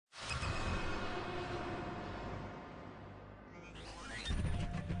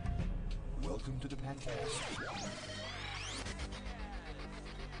Welcome to the podcast.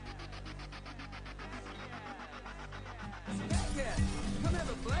 Come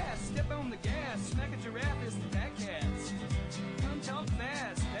have a blast, step on the gas, smack a giraffe, it's the Pat Cats. Come talk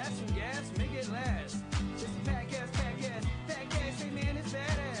fast, that's some gas, make it last. It's the Pat Cats, Pat Cats, Pat Cats, hey man, it's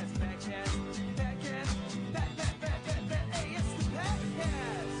badass. Pat Cats, Pat Cats, Pat, hey, it's the Pat Cats.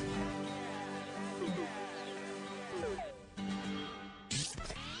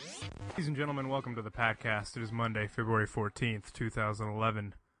 Ladies and gentlemen, welcome to the Patcast. It is Monday, February 14th,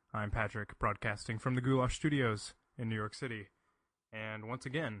 2011. I'm Patrick, broadcasting from the Goulash Studios in New York City. And once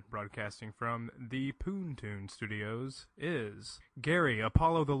again, broadcasting from the Poontoon Studios is Gary,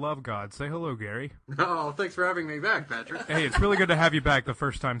 Apollo the Love God. Say hello, Gary. Oh, thanks for having me back, Patrick. Hey, it's really good to have you back the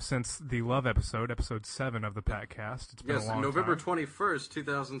first time since the Love episode 7 of the Patcast. It's been a long November time. 21st,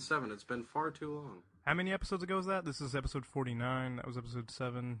 2007. It's been far too long. How many episodes ago was that? This is episode 49. That was episode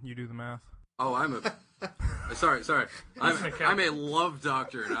 7. You do the math. Oh, I'm a... sorry. I'm a love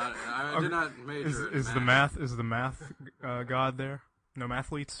doctor. I did not major in Is math. the math god there? No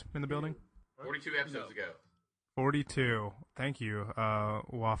mathletes in the building? 42 episodes ago. 42. Thank you,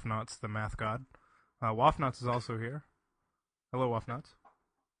 Wafnots, the math god. Wafnots is also here. Hello, Wafnots.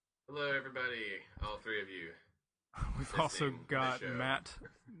 Hello, everybody. All three of you. We've also Listening to got the show. Matt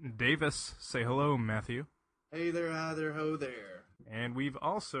Davis. Say hello, Matthew. Hey there, hi there, ho there. And we've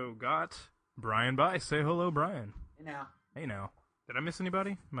also got Brian By. Say hello, Brian. Hey now. Hey now. Did I miss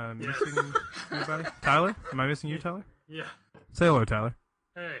anybody? Am I missing anybody? Tyler? Am I missing you, Tyler? Yeah. Say hello, Tyler.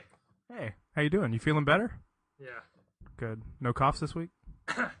 Hey. Hey, how you doing? You feeling better? Yeah. Good. No coughs this week?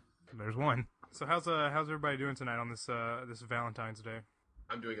 There's one. So how's everybody doing tonight on this this Valentine's Day?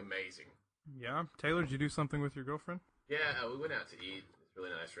 I'm doing amazing. Yeah? Taylor, did you do something with your girlfriend? Yeah, we went out to eat. It's a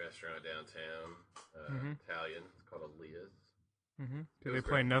really nice restaurant downtown. Italian. It's called Aaliyah's. Mm-hmm. It was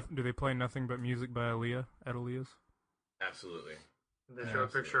Do they play nothing but music by Aaliyah at Aaliyah's? Absolutely. They show a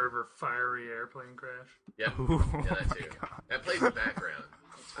picture of her fiery airplane crash. Yep. Ooh, Yeah, that my too. God. That plays in the background.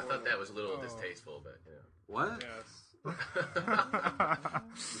 I thought that was a little distasteful, but, you know. What? Yes.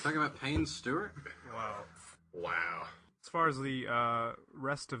 You talking about Payne Stewart? Wow. Wow. As far as the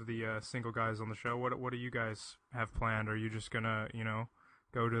rest of the single guys on the show, what do you guys have planned? Are you just gonna,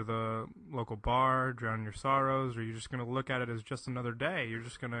 go to the local bar, drown your sorrows, or are you just gonna look at it as just another day? You're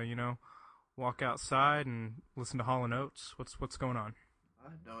just gonna, walk outside and listen to Hall & Oates? What's going on? I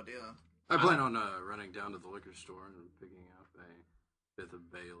have no idea. I plan on running down to the liquor store and picking up a fifth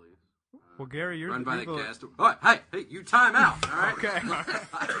of Bailey's. Well, Gary, you're Run by the you're gas store. Oh, hey, you time out, all right? Okay.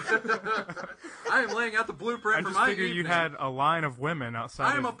 I am laying out the blueprint I for just my figured you evening. had a line of women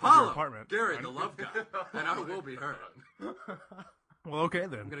outside I am of Apollo, your apartment. Gary, the love guy, and I will be heard. Well, okay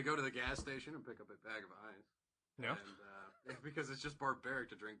then. I'm gonna go to the gas station and pick up a bag of ice. Yeah. And, because it's just barbaric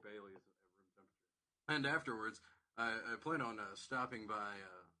to drink Bailey's at room temperature. And afterwards, I plan on stopping by,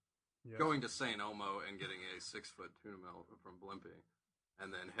 Yeah. going to St. Elmo and getting a 6-foot tuna melt from Blimpie,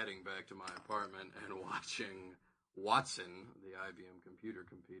 and then heading back to my apartment and watching Watson, the IBM computer,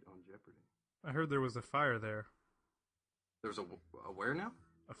 compete on Jeopardy. I heard there was a fire there. There's a where now?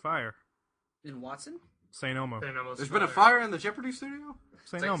 A fire. In Watson? St. Elmo. There's been a fire in the Jeopardy studio?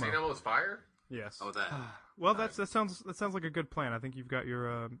 St. St. Elmo. Elmo's fire? Yes. Oh, that. Well, that sounds like a good plan. I think you've got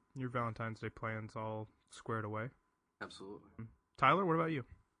your Valentine's Day plans all squared away. Absolutely. Tyler, what about you?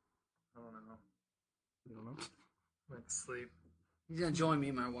 I don't know. You don't know. Like sleep. He's gonna join me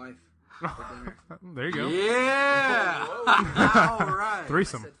and my wife for dinner. There you go. Yeah! All right.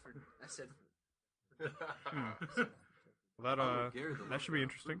 Threesome. I said Well, Oh, Gary, the that should be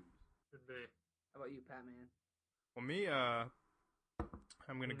interesting. Could be. how about you, Pat man? Well, me,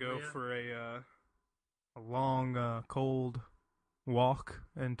 I'm gonna go Yeah. for a long, cold walk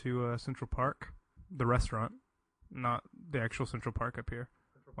into Central Park, the restaurant, not the actual Central Park up here.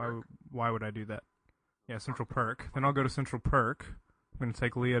 Why would I do that? Yeah, Central Perk. Then I'll go to Central Perk. I'm gonna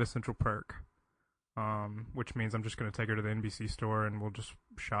take Leah to Central Perk, which means I'm just gonna take her to the NBC store and we'll just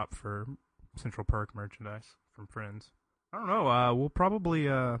shop for Central Perk merchandise from friends. I don't know. We'll probably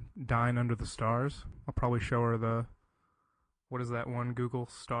dine under the stars. I'll probably show her what is that one Google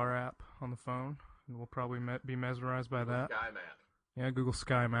Star app on the phone, and we'll probably be mesmerized by that. Sky map. Yeah, Google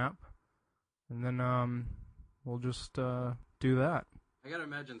Sky Map, and then we'll just do that. I gotta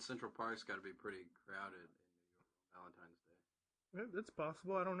imagine Central Park's gotta be pretty crowded on Valentine's Day. It's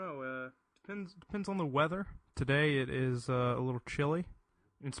possible. I don't know. Depends on the weather. Today it is a little chilly.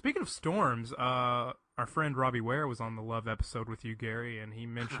 And speaking of storms, our friend Robbie Ware was on the Love episode with you, Gary, and he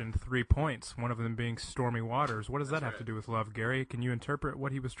mentioned 3 points, one of them being stormy waters. What does that have to do with love, Gary? Can you interpret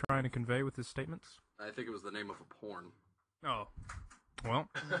what he was trying to convey with his statements? I think it was the name of a porn. Oh, Well,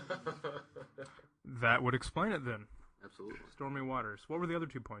 that would explain it then. Absolutely. Stormy Waters. What were the other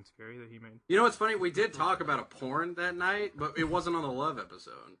 2 points, Gary, that he made? You know what's funny? We did talk about a porn that night, but it wasn't on the Love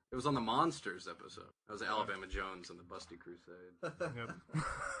episode. It was on the Monsters episode. That was Alabama Jones and the Busty Crusade. Yep.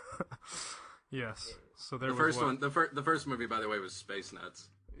 Yes. So there The was first what? one, the first movie, by the way, was Space Nuts.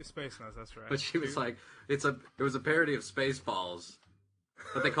 Space Nuts, that's right. But she was like, it was a parody of Spaceballs,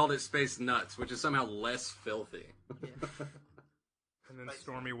 but they called it Space Nuts, which is somehow less filthy. And then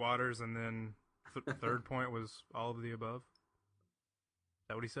Stormy Waters, and then third point was all of the above. Is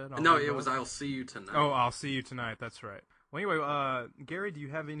that what he said? All No, of the it above? was I'll See You Tonight. Oh, I'll see you tonight. That's right. Well, anyway, Gary, do you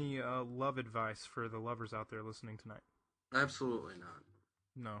have any love advice for the lovers out there listening tonight? Absolutely not.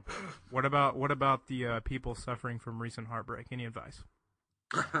 No. What about the people suffering from recent heartbreak? Any advice?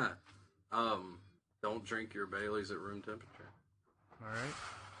 Don't drink your Baileys at room temperature. All right.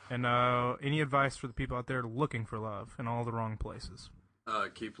 And any advice for the people out there looking for love in all the wrong places?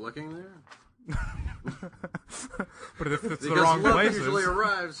 Keep looking there. But if it's the Because wrong love places, usually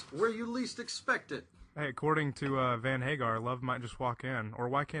arrives where you least expect it. hey, according to Van Hagar, love might just walk in. Or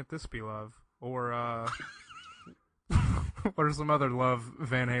why can't this be love? Or what are some other love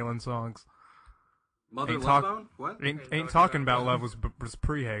Van Halen songs? Mother Ain't Love talk- Bone? What? Ain't talking about love was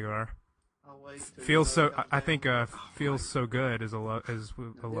pre Hagar. I'll wait till Feels you so. come I down. think feels so good is a love There's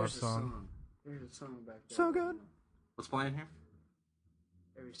a song. There's a song back there. So good. What's playing here?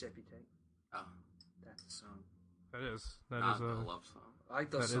 Every step you take. Oh, That's the song. That is not a a love song. I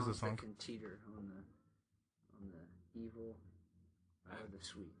like those That is a songs song. that can teeter on the evil or the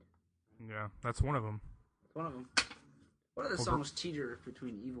sweet. yeah. That's one of them. One of them. What other Well, songs teeter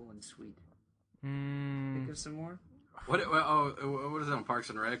between evil and sweet? Think of some more. What is it on Parks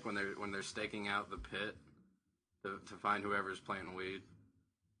and Rec when they're staking out the pit to find whoever's playing weed?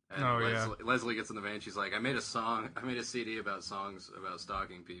 And Oh, yeah. Leslie gets in the van. She's like, I made a CD about songs about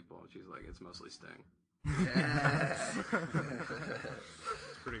stalking people. And she's like, it's mostly Sting.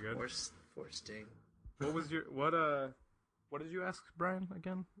 Pretty good. For Sting. What was your what did you ask, Brian,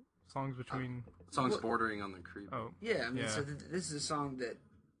 again? Songs between Songs bordering on the creep. oh Yeah, I mean, Yeah. so this is a song that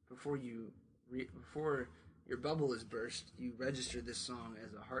before your bubble is burst, you register this song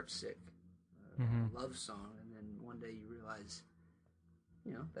as a heartsick love song, and then one day you realize,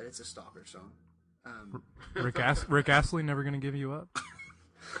 that it's a stalker song. Rick Astley never gonna give you up?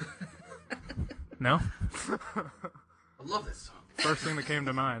 No? I love this song. First thing that came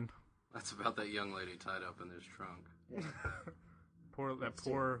to mind. That's about that young lady tied up in his trunk.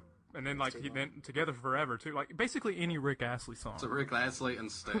 Poor and then then Together Forever too. Like basically any Rick Astley song. So Rick Astley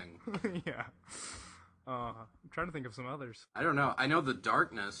and Sting. Yeah. I'm trying to think of some others. I don't know. I know The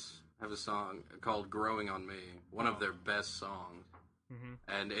Darkness have a song called "Growing on Me," one of their best songs,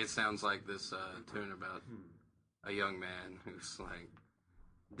 and it sounds like this tune about a young man who's like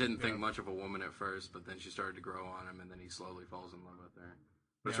didn't think much of a woman at first, but then she started to grow on him, and then he slowly falls in love with her.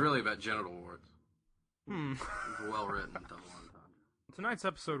 But it's really about genital warts. It's well written, double entendre. Tonight's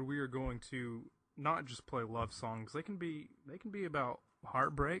episode, we are going to not just play love songs. They can be about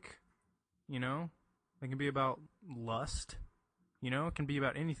heartbreak, They can be about lust, It can be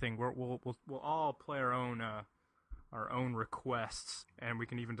about anything. We'll all play our own requests, and we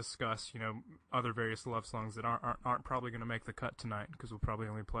can even discuss, other various love songs that aren't probably going to make the cut tonight because we'll probably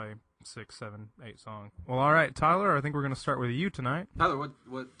only play 6, 7, 8 songs. Well, all right, Tyler. I think we're going to start with you tonight. Tyler,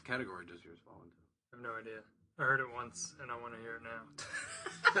 what category does yours fall into? I have no idea. I heard it once, and I want to hear it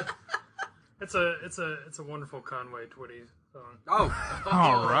now. It's a wonderful Conway Twitty song. Oh,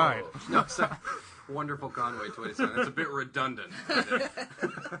 All right. no, it's a wonderful Conway Twitty song. That's a bit redundant.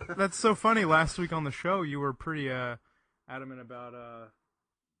 That's so funny. Last week on the show, you were pretty adamant about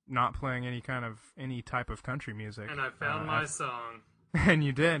not playing any type of country music. And I found my song. And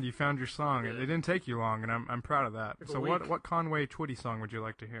you did. You found your song, and it didn't take you long, and I'm proud of that. Took a So week. what Conway Twitty song would you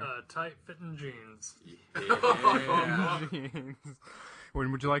like to hear? Tight fitting jeans. Yeah. Jeez. When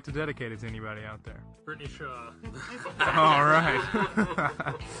would you like to dedicate it to anybody out there? Brittany Shaw. All right.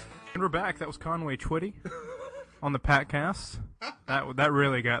 And we're back. That was Conway Twitty on the Patcast. That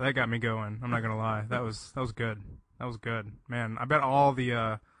really got me going. I'm not gonna lie. That was good. That was good, man. I bet all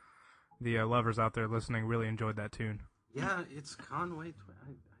the lovers out there listening really enjoyed that tune. Yeah, it's Conway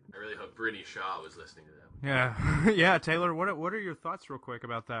Twitty. I really hope Brittany Shaw was listening to that. Yeah, yeah. Taylor, what are your thoughts, real quick,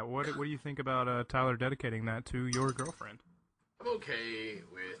 about that? What do you think about Tyler dedicating that to your girlfriend? I'm okay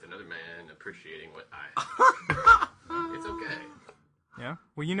with another man appreciating what I. It's okay. Yeah.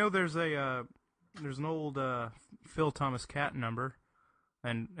 Well, there's an old Phil Thomas Cat number,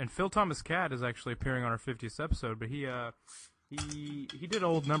 and Phil Thomas Cat is actually appearing on our 50th episode, but he did an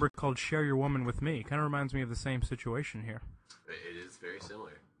old number called "Share Your Woman with Me." Kind of reminds me of the same situation here. It is very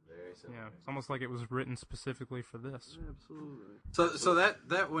similar. Very similar. Yeah, it's almost like it was written specifically for this. Absolutely. So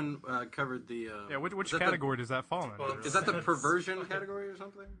that one covered the. Yeah, which is that category does that fall in? Well, Is that the perversion category or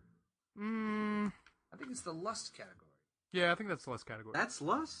something? I think it's the lust category. Yeah, I think that's the last category. That's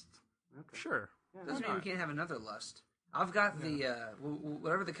lust. Okay. Sure. Doesn't mean we can't have another lust. I've got the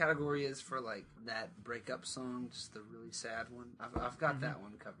whatever the category is for like that breakup song, just the really sad one. I've got that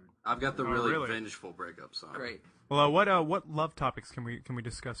one covered. I've got the Oh, really really? vengeful breakup song. Great. Well, what love topics can we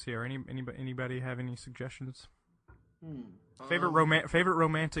discuss here? Anybody have any suggestions? Favorite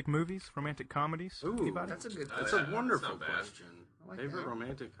romantic movies, romantic comedies? Ooh, Anybody? That's a good That's question. a wonderful not bad. question. I like Favorite that.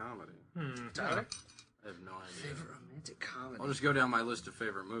 romantic comedy? Tyler? I have no idea. Favorite romantic comedy. I'll just go down my list of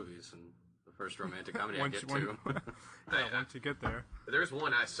favorite movies, and the first romantic comedy I get to. Once you get there. There's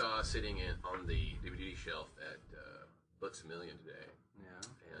one I saw sitting on the DVD shelf at Books A Million today, Yeah.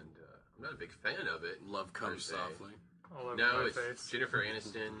 and I'm not a big fan of it. Love per comes se. softly. All over No, my it's face. Jennifer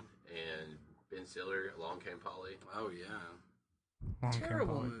Aniston and Ben Stiller. Along Came Polly. Oh yeah. Long Came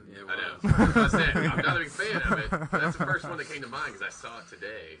Terrible Polly. movie. It I know. was. I said I'm not a big fan of it. But that's the first one that came to mind because I saw it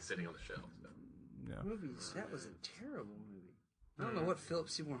today sitting on the shelf. So. Yeah. Movies. That was a terrible movie. I don't know what Philip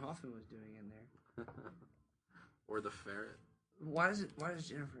Seymour Hoffman was doing in there. Or the ferret. Why does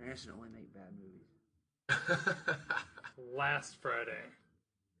Jennifer Aniston only make bad movies? Last Friday,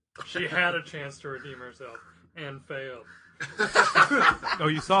 she had a chance to redeem herself and failed. Oh,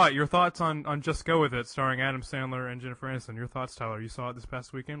 you saw it. Your thoughts on Just Go With It, starring Adam Sandler and Jennifer Aniston. Your thoughts, Tyler. You saw it this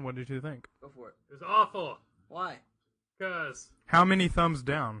past weekend. What did you think? Go for it. It was awful. Why? Because How many thumbs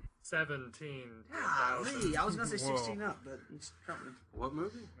down? 17,000. Golly, I was gonna say Whoa. 16 up, but it's trumping. What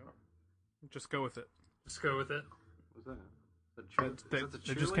movie? Just Go With It. Just go with it. What was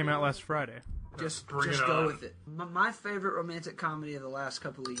that? It just came out last Friday. Just Bring it go on. with it. My favorite romantic comedy of the last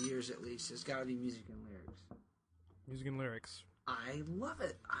couple of years, at least, has got to be Music and Lyrics. Music and lyrics. I love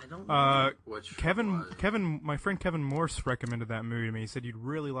it. I don't know. Which Kevin, my friend Kevin Morse recommended that movie to me. He said you'd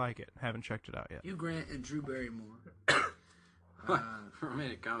really like it. Haven't checked it out yet. Hugh Grant and Drew Barrymore.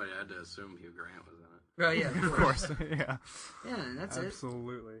 romantic comedy? I had to assume Hugh Grant was in it. Right, yeah, Of course, yeah, Yeah, and that's it.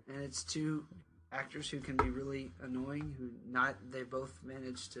 absolutely. And it's two actors who can be really annoying. They both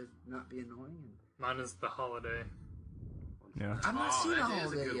manage to not be annoying. Mine is The Holiday. Yeah, I'm not Oh, seeing that the is a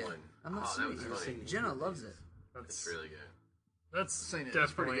holiday good yet. one. I'm not Oh, seeing that it. was yet. funny. Jenna loves it. It's That's really good. that's Seen it.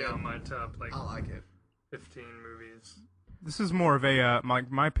 It's pretty definitely good. on my top like I like it. 15 movies. this is more of a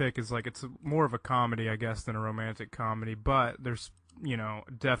my pick is like it's more of a comedy, I guess, than a romantic comedy. But there's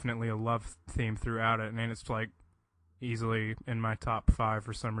definitely a love theme throughout it, and it's like easily in my top 5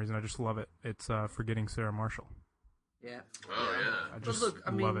 for some reason. I just love it. It's Forgetting Sarah Marshall. Yeah. Oh yeah. I just look,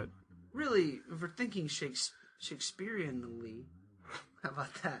 I love mean, it. Really, if we're thinking Shakespeareanly, how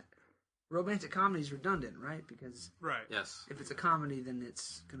about that? Romantic comedy is redundant, right? Because Right. Yes. if it's a comedy, then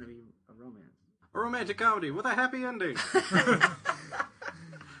it's going to be a romance. A romantic comedy with a happy ending.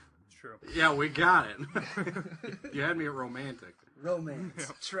 True. Yeah, we got it. You had me at romantic.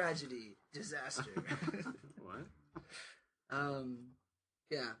 Romance, tragedy, disaster. What?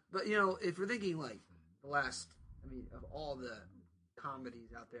 Yeah, but if we're thinking like the last, of all the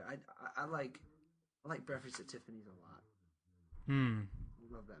comedies out there, I like Breakfast at Tiffany's a lot. I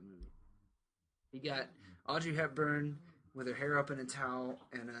love that movie. You got Audrey Hepburn with her hair up in a towel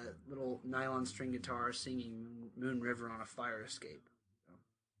and a little nylon string guitar singing Moon River on a fire escape.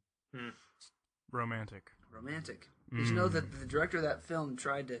 Romantic. Romantic. Did you know that the director of that film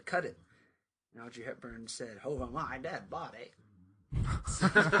tried to cut it? And Audrey Hepburn said, "Oh my dad bought it." Nice.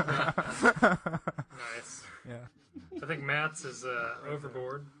 Yeah. I think Matt's is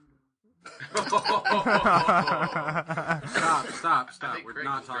Overboard. Stop. think We're Craig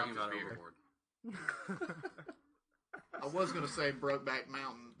not just talking dropped about his beer. Overboard. I was gonna say Brokeback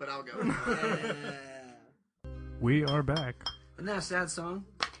Mountain, but I'll go. Yeah. We are back. Isn't that a sad song?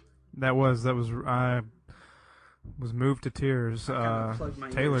 That was I was moved to tears. kinda plugged my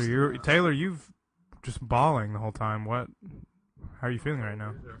Taylor, ears. Taylor, you've just bawling the whole time. What? How are you feeling right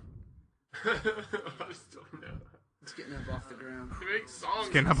now? I just don't know. It's getting up off the ground. He makes songs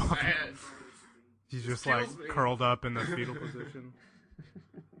getting up off- sad. She's just kills like me. curled up in the fetal position.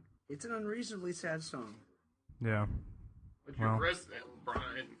 It's an unreasonably sad song. Yeah. Would you Well. arrest that,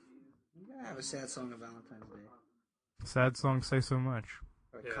 Brian? You gotta have a sad song on Valentine's Day. Sad songs say so much.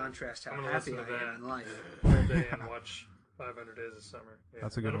 Or Yeah. contrast how I'm gonna happy listen to I am that. in life. All day and watch 500 Days of Summer. Yeah,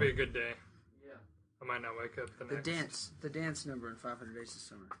 That's a good that'll one. be a good day. Yeah. I might not wake up the next. The dance number in 500 Days of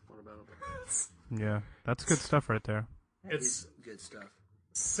Summer. What about Yeah, that's good stuff right there. That It's- is good stuff.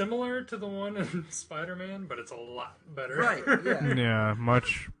 Similar to the one in Spider-Man, but it's a lot better. Right, yeah. Yeah,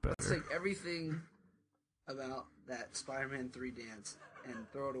 much It's better. like everything about that Spider-Man 3 dance and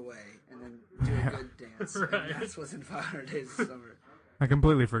throw it away and then do a good dance. Right. And that's what's in 500 Days of Summer. I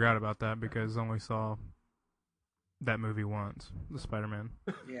completely forgot about that because I only saw that movie once, the Spider-Man.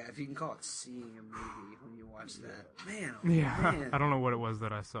 Yeah, if you can call it seeing a movie when you watch that. Man, oh Yeah, man. I don't know what it was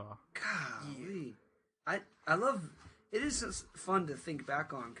that I saw. Golly. I love... It is just fun to think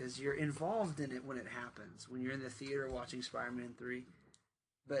back on because you're involved in it when it happens. When you're in the theater watching Spider-Man 3.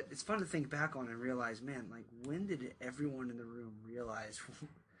 But it's fun to think back on and realize, man, like, when did everyone in the room realize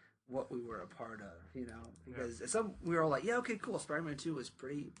what we were a part of, you know? Because we were all like, yeah, okay, cool, Spider-Man 2 was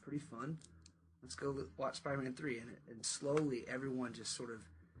pretty fun. Let's go watch Spider-Man 3. And slowly, everyone just sort of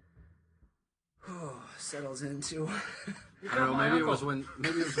settles into... I don't know, maybe it was when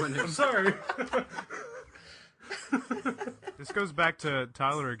I'm sorry. This goes back to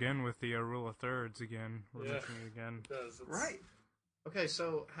Tyler again with the rule of thirds again. We're Yeah. mentioning it again. It does. It's- Right. Okay,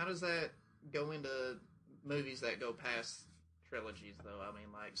 so how does that go into movies that go past trilogies, though? I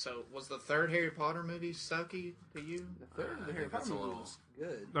mean, like, so was the third Harry Potter movie sucky to you? The third of the I Harry think that's Potter a movie little- was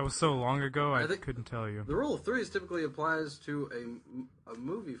good. That was so long ago, I I think- couldn't tell you. The rule of threes typically applies to a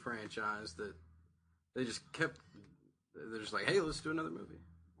movie franchise that they just kept. They're just like, hey, let's do another movie.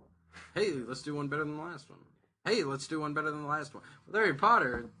 Hey, let's do one better than the last one. Hey, let's do one better than the last one. With Harry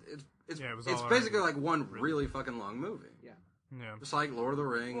Potter, it's Yeah, it was it's all basically already like one really fucking long movie. Yeah. Just like Lord of the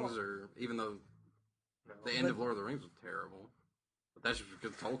Rings, Well- or even though the end of Lord of the Rings was terrible. But that's just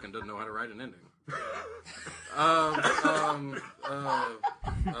because Tolkien doesn't know how to write an ending.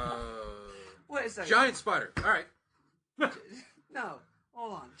 Wait a second. Giant spider. All right. No,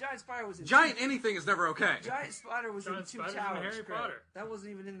 hold on. Giant Spider was in Giant anything is never okay. Giant Spider was Giant in Two Spider's in Towers. Harry correct? Potter. That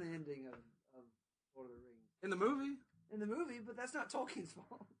wasn't even in the ending of Lord of the Rings. In the movie, In the movie, but that's not Tolkien's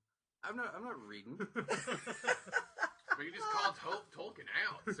fault. I'm not reading. We can just call Tolkien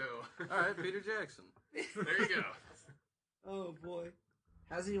out. So All right, Peter Jackson. there you go. Oh boy.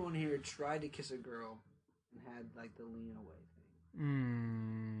 Has anyone here tried to kiss a girl and had like the lean away thing?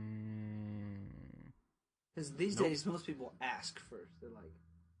 Because these days, most people ask first. They're like,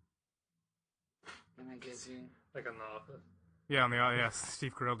 "Can I kiss you?" Like on The Office. Yeah, on the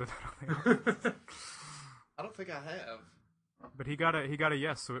Steve Carell did that on the Office. I don't think I have. But he got a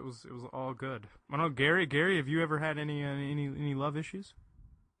yes, so it was all good. I don't know, Gary, have you ever had any love issues?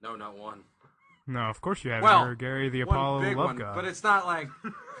 No, not one. No, of course you haven't. Well, You're Gary the One Apollo big love one, god. but it's not like.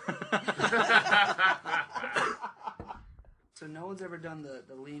 So no one's ever done the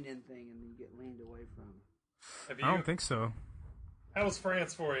lean in thing and you get leaned away from. Have you? I don't think so. How was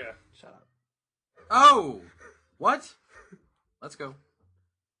France for you? Shut up. Oh, what? Let's go.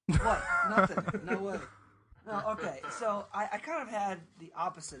 What? Nothing. No way. No, okay. So I kind of had the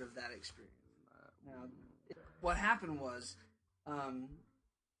opposite of that experience. Now, what happened was,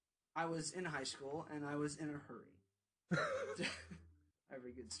 I was in high school and I was in a hurry.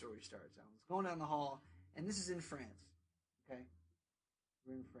 Every good story starts. I was going down the hall, and this is in France. Okay,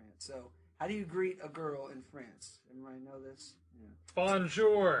 we're in France. So, how do you greet a girl in France? Everybody know this?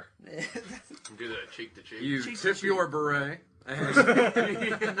 Bonjour. Yeah. Do the cheek to cheek. You Cheek to tip cheek. your beret. You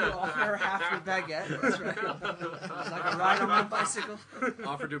offer her half your baguette. That's right. It's like a ride on my bicycle.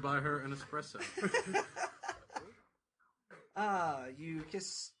 Offer to buy her an espresso. You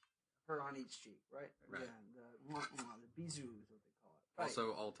kiss her on each cheek, right? Right. Yeah, the bisou is what they call it. Right.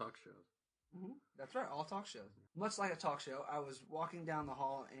 Also, all talk shows. That's right, all talk shows. Much like a talk show, I was walking down the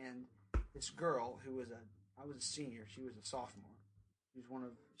hall, and this girl who was I was a senior, she was a sophomore.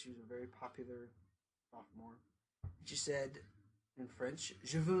 She was a very popular sophomore. She said in French,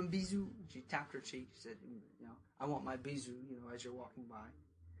 "Je veux un bisou." She tapped her cheek. She said, "I want my bisou." As you're walking by,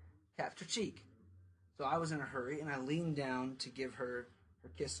 tapped her cheek. So I was in a hurry, and I leaned down to give her her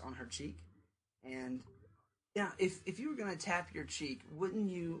kiss on her cheek. And if you were gonna tap your cheek, wouldn't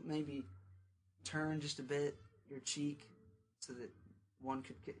you maybe turn just a bit your cheek so that one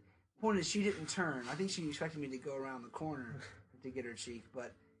could get... Point is, she didn't turn. I think she expected me to go around the corner to get her cheek,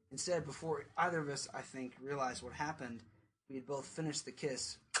 but instead, before either of us, I think, realized what happened, we had both finished the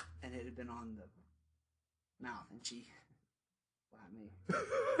kiss, and it had been on the mouth, and she slapped me.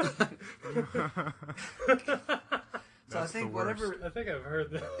 So I That's think the worst. whatever... I think I've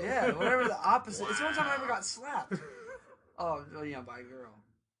heard that. Yeah, whatever the opposite... It's the only time I ever got slapped. Oh, by a girl.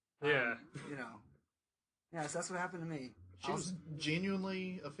 Yeah. Yeah, so that's what happened to me. She was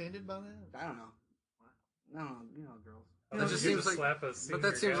genuinely offended by that? I don't know. No, girls. That just You seems like, slap a but senior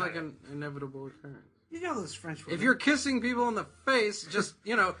that seems guy. like an inevitable occurrence. You know those French women. If you're kissing people in the face, just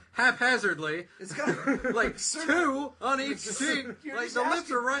haphazardly, It's gonna... like two on each cheek, You're like just the lips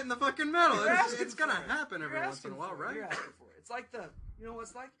asking- are right in the fucking middle. You're asking It's gonna for it. happen every You're once in a asking while, for it. right? You're asking for it. It's like the... You know what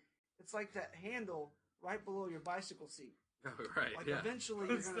it's like? It's like that handle right below your bicycle seat. Oh, right, Like yeah. eventually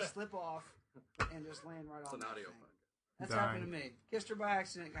you're gonna slip off and just land right It's on an that audio thing. podcast. That's Dying. happened to me. Kissed her by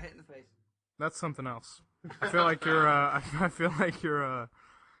accident, got hit in the face. That's something else. I feel like your I feel like your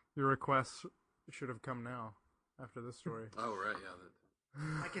request should have come now after this story. Oh, right,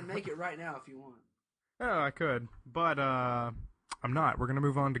 yeah. I can make it right now if you want. Oh, I could, but I'm not. We're gonna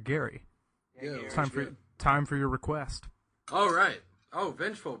move on to Gary. Yeah, Gary. Time for your request. Oh, right. Oh,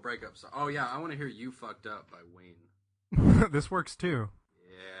 Vengeful breakup song. Oh, yeah, I want to hear You Fucked Up by Wayne. This works too.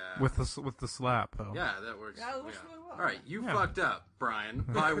 Yeah. With the slap though. Yeah, that works. Yeah, it works really well. All right, You Yeah. Fucked Up, Brian,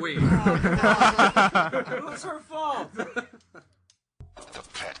 by Wayne. It was her fault. The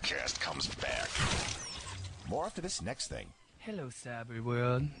Petcast comes back. More after this next thing. Hello, Cyber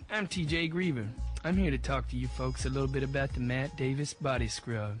World. I'm TJ Griever. I'm here to talk to you folks a little bit about the Matt Davis Body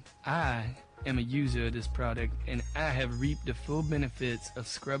Scrub. I am a user of this product, and I have reaped the full benefits of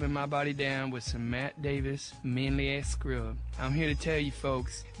scrubbing my body down with some Matt Davis manly ass scrub. I'm here to tell you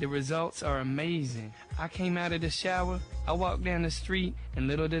folks, the results are amazing. I came out of the shower, I walked down the street, and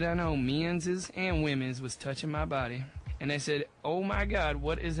little did I know men's and women's was touching my body. And they said, "Oh my God,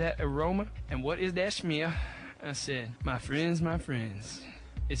 what is that aroma? And what is that smear?" I said, my friends,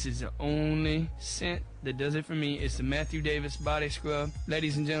 this is the only scent that does it for me. It's the Matthew Davis Body Scrub.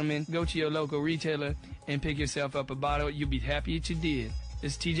 Ladies and gentlemen, go to your local retailer and pick yourself up a bottle. You'll be happy that you did.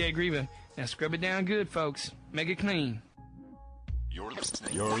 This is TJ Griever. Now scrub it down good, folks. Make it clean. You're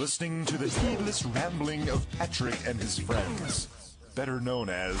listening to the heedless rambling of Patrick and his friends, better known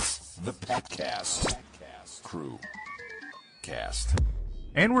as the Petcast Crew Cast.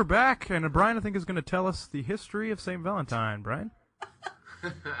 And we're back, and Brian, I think, is going to tell us the history of St. Valentine. Brian?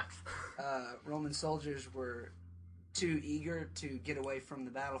 Roman soldiers were too eager to get away from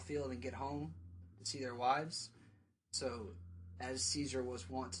the battlefield and get home to see their wives. So, as Caesar was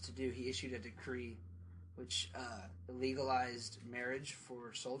wont to do, he issued a decree which legalized marriage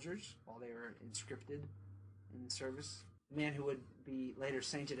for soldiers while they were conscripted in the service. The man who would be later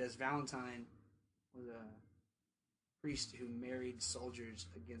sainted as Valentine was a priest who married soldiers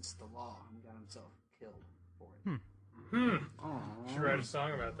against the law and got himself killed for it. Should write a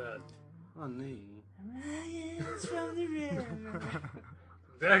song about that. Honey. It's from the river.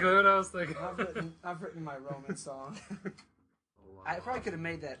 Exactly what I was thinking. I've written my Roman song. I probably could have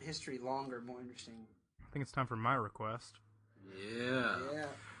made that history longer, more interesting. I think it's time for my request. Yeah. Yeah.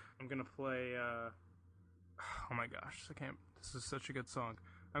 I'm going to play, oh my gosh, this is such a good song.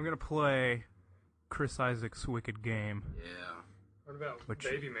 I'm going to play Chris Isaac's Wicked Game. Yeah. What about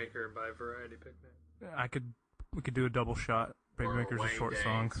Baby Maker by Variety Picnic? We could do a double shot. Baby Maker's a short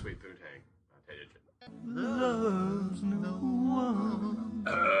song. Sweet Poo-Tang. I'll tell you.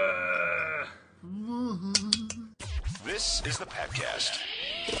 This is the Petcast.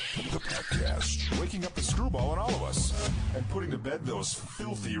 The Petcast, waking up the screwball in all of us and putting to bed those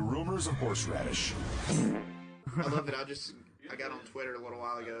filthy rumors of horseradish. I love it. I got on Twitter a little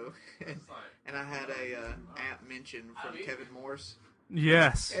while ago, and I had a app mention from Kevin Morse.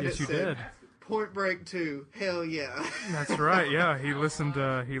 Yes, And yes, it you said, did. Point Break 2, hell yeah. That's right. Yeah, he listened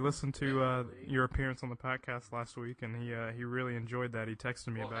to your appearance on the podcast last week, and he really enjoyed that. He texted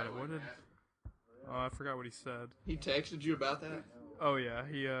me about it. What did? I forgot what he said. He texted you about that? Oh yeah,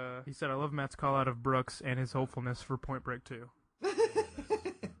 he said, "I love Matt's call out of Brooks and his hopefulness for Point Break 2."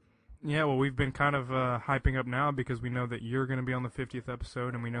 Yeah, well, we've been kind of hyping up now because we know that you're going to be on the 50th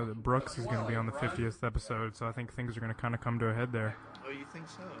episode, and we know that Brooks is going to be on the 50th episode, so I think things are going to kind of come to a head there Oh, you think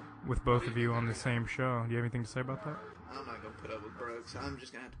so? with both of you on the same show. Do you have anything to say about that? I'm not going to put up with Brooks. I'm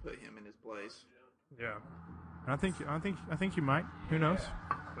just going to have to put him in his place. Yeah. And I think you might. Who knows?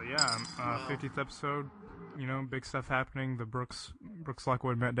 But yeah, 50th episode, big stuff happening. The Brooks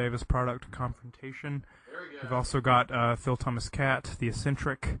Lockwood, Matt Davis product confrontation. We've also got Phil Thomas Cat, the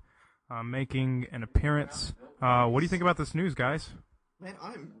eccentric, making an appearance. What do you think about this news, guys? Man,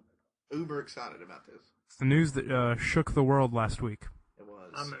 I'm uber excited about this. It's the news that shook the world last week. It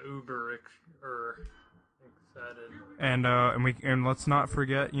was. I'm uber excited. And let's not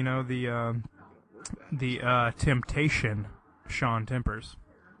forget, the Temptation, Sean Tempers.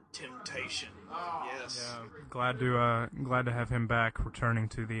 Temptation. Yes. Glad to have him back, returning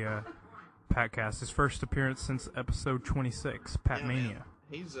to the Patcast. His first appearance since episode 26, Pat Mania. Man.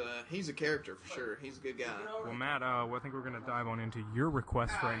 He's a character for sure. He's a good guy. Well, Matt, I think we're going to dive on into your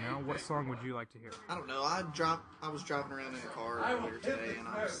request right now. What song would you like to hear? I don't know. I was driving around in a car earlier today, and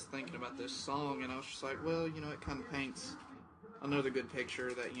I was thinking about this song, and I was just like, well, it kind of paints another good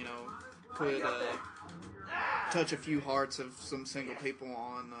picture that could touch a few hearts of some single people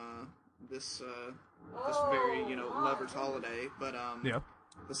on this very lovers' holiday. But Yep.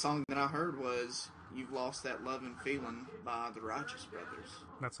 The song that I heard was "You've Lost That Lovin' Feeling" by the Righteous Brothers.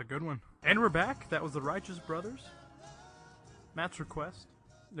 That's a good one. And we're back. That was the Righteous Brothers. Matt's request.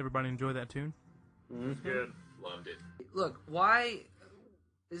 Did everybody enjoy that tune? Good. Loved it. Look, why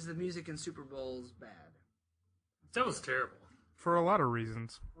is the music in Super Bowls bad? That was terrible. For a lot of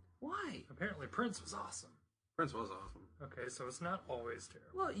reasons. Why? Apparently Prince was awesome. Prince was awesome. Okay, so it's not always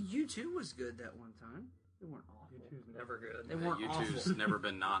terrible. Well, U2 was good that one time. They weren't awful. U2's never good. They weren't U2's awful. never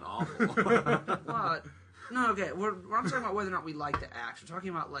been not awful. What? No, okay. We're talking about whether or not we like the acts. We're talking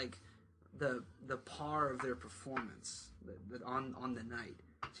about like the par of their performance that on the night.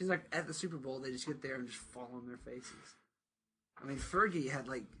 Seems like at the Super Bowl they just get there and just fall on their faces. I mean, Fergie had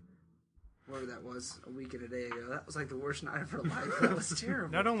like whatever that was a week and a day ago. That was like the worst night of her life. That was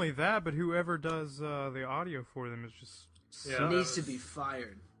terrible. Not only that, but whoever does the audio for them is just Yeah, needs to be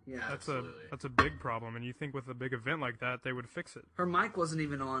fired. Yeah. that's a big problem. And you think with a big event like that, they would fix it. Her mic wasn't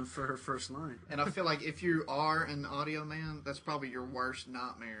even on for her first line. And I feel like if you are an audio man, that's probably your worst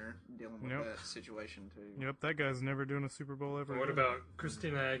nightmare dealing with Yep. that situation too. Yep, that guy's never doing a Super Bowl ever. What again. about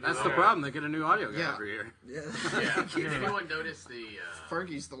Christina Aguilera? That's the problem. They get a new audio guy Yeah. every year. Yeah. Yeah. Did anyone notice the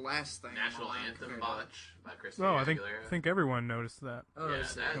Fergie's the last thing. national on my anthem compared botch by Christina No, Aguilera? I think everyone noticed that. Oh, Yeah,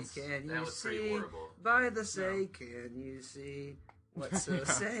 say, that's- can that you was pretty see horrible. by the say, can you see what so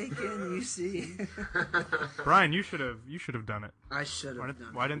say, can you see? Brian, you should have done it. I should Why, have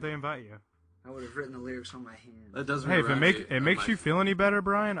done why it. didn't they invite you? I would have written the lyrics on my hand. That doesn't. Hey, if remind me of makes my- you feel any better,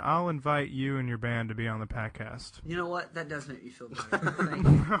 Brian, I'll invite you and your band to be on the podcast. You know what? That does make me feel better. Thank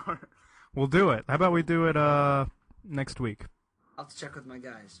you. We'll do it. How about we do it next week? I'll have to check with my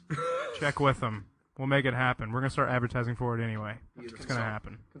guys. Check with them. We'll make it happen. We're gonna start advertising for it anyway. Beautiful. It's gonna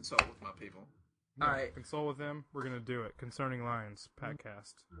happen. Consult with my people. All right. Consult with them. We're gonna do it. Concerning Lions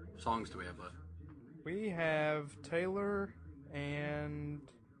podcast. songs do we have left? We have Taylor and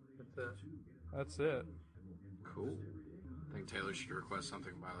that's it. Cool. I think Taylor should request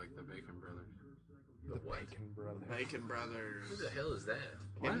something by like the Bacon Brothers. The Bacon Brothers. Bacon Brothers. Who the hell is that?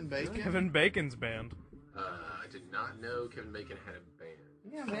 Kevin Bacon. Kevin Bacon's band. I did not know Kevin Bacon had a band.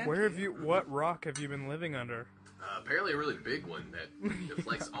 Yeah, man. Where have you? What rock have you been living under? Apparently a really big one that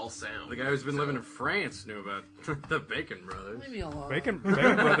deflects all sound. The guy who's been living in France knew about the Bacon Brothers. Leave me alone. Bacon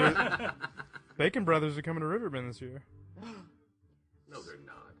Brothers. Bacon Brothers are coming to Riverbend this year. No, they're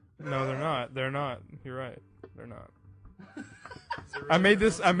not. No, they're not. They're not. You're right. They're not. I made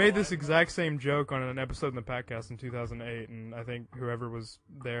this exact same joke on an episode in the podcast in 2008, and I think whoever was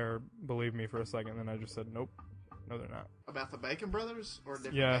there believed me for a second. Then I just said, "Nope, no, they're not." About the Bacon Brothers or a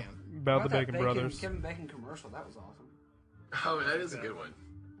different Yeah, band? about the that Bacon Brothers. Kevin Bacon commercial. That was awesome. Oh, that is a good one.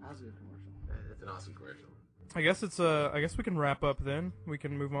 That was a good commercial. That's an awesome commercial. I guess we can wrap up then. We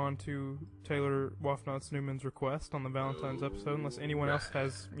can move on to Taylor Wafnotz Newman's request on the Valentine's episode, unless anyone else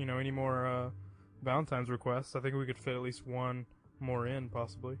has any more Valentine's requests. I think we could fit at least one more in,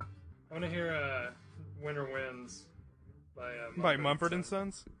 possibly. I want to hear Winter Winds By Mumford and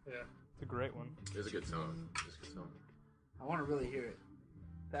Sons. Yeah. It's a great one. It's a good song. It's a good song. I want to really hear it.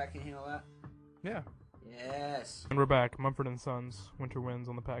 Pat, can you handle that? Yeah. Yes. And we're back. Mumford and Sons, Winter Winds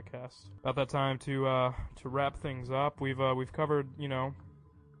on the podcast. About that time to wrap things up. We've covered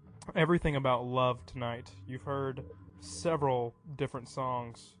everything about love tonight. You've heard several different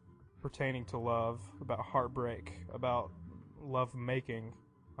songs pertaining to love, about heartbreak, about love making.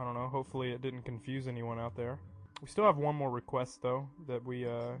 I don't know. Hopefully it didn't confuse anyone out there. We still have one more request though that we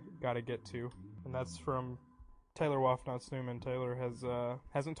got to get to, and that's from Taylor Wafnotz Newman. Taylor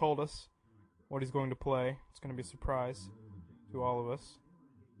hasn't told us what he's going to play. It's going to be a surprise to all of us.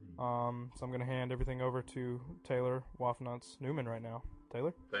 So I'm going to hand everything over to Taylor Wafnotz Newman right now.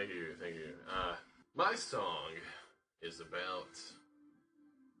 Taylor? Thank you. My song is about...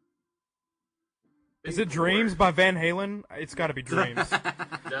 Is it Dreams by Van Halen? It's got to be Dreams.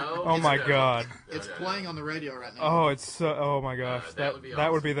 No. Oh it's my no. God. No, It's no, playing no. on the radio right now. Oh, it's so, oh my gosh. that would be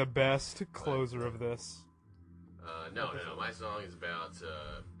that would be awesome. the best closer of this. No. My song is about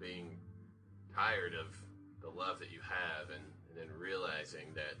being tired of the love that you have, and then realizing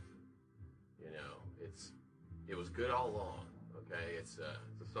that it was good all along. Okay, it's a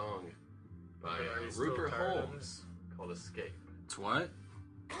song by Are you still Rupert tired of it? Holmes called "Escape." It's what?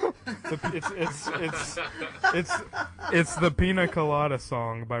 It's the Pina Colada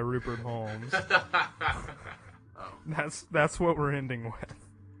song by Rupert Holmes. That's what we're ending with.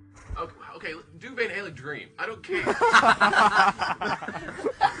 Okay, do Van Halen "Dream." I don't care.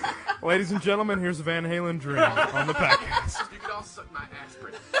 Ladies and gentlemen, here's Van Halen Dream on the podcast. You can all suck my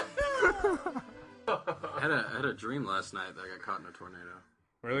aspirin. I had a dream last night that I got caught in a tornado.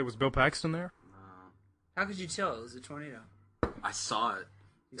 Really? Was Bill Paxton there? How could you tell it was a tornado? I saw it.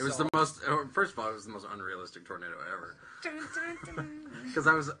 It was the most. First of all, it was the most unrealistic tornado ever.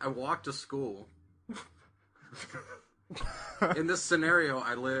 Because I walked to school. In this scenario,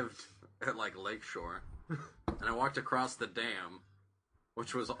 I lived at like Lakeshore, and I walked across the dam,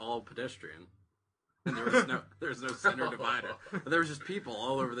 which was all pedestrian, and there was no center divider. There was just people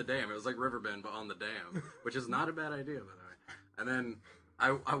all over the dam. It was like Riverbend, but on the dam, which is not a bad idea, by the way. And then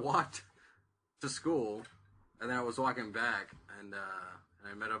I walked to school, and then I was walking back, and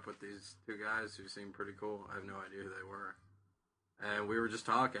I met up with these two guys who seemed pretty cool. I have no idea who they were. And we were just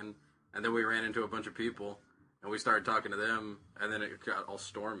talking, and then we ran into a bunch of people, and we started talking to them, and then it got all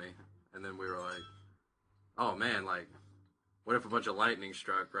stormy. And then we were like, oh man, like, what if a bunch of lightning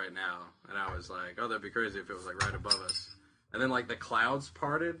struck right now? And I was like, oh, that'd be crazy if it was like right above us. And then like the clouds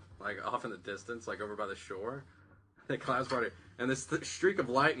parted, like off in the distance, like over by the shore. The clouds parted, and this streak of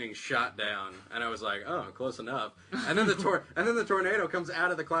lightning shot down, and I was like, "Oh, close enough." And then the tornado comes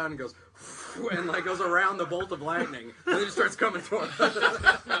out of the cloud and goes, and like goes around the bolt of lightning, and then it starts coming toward us.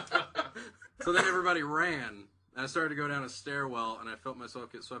 So then everybody ran, and I started to go down a stairwell, and I felt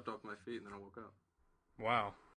myself get swept off my feet, and then I woke up. Wow.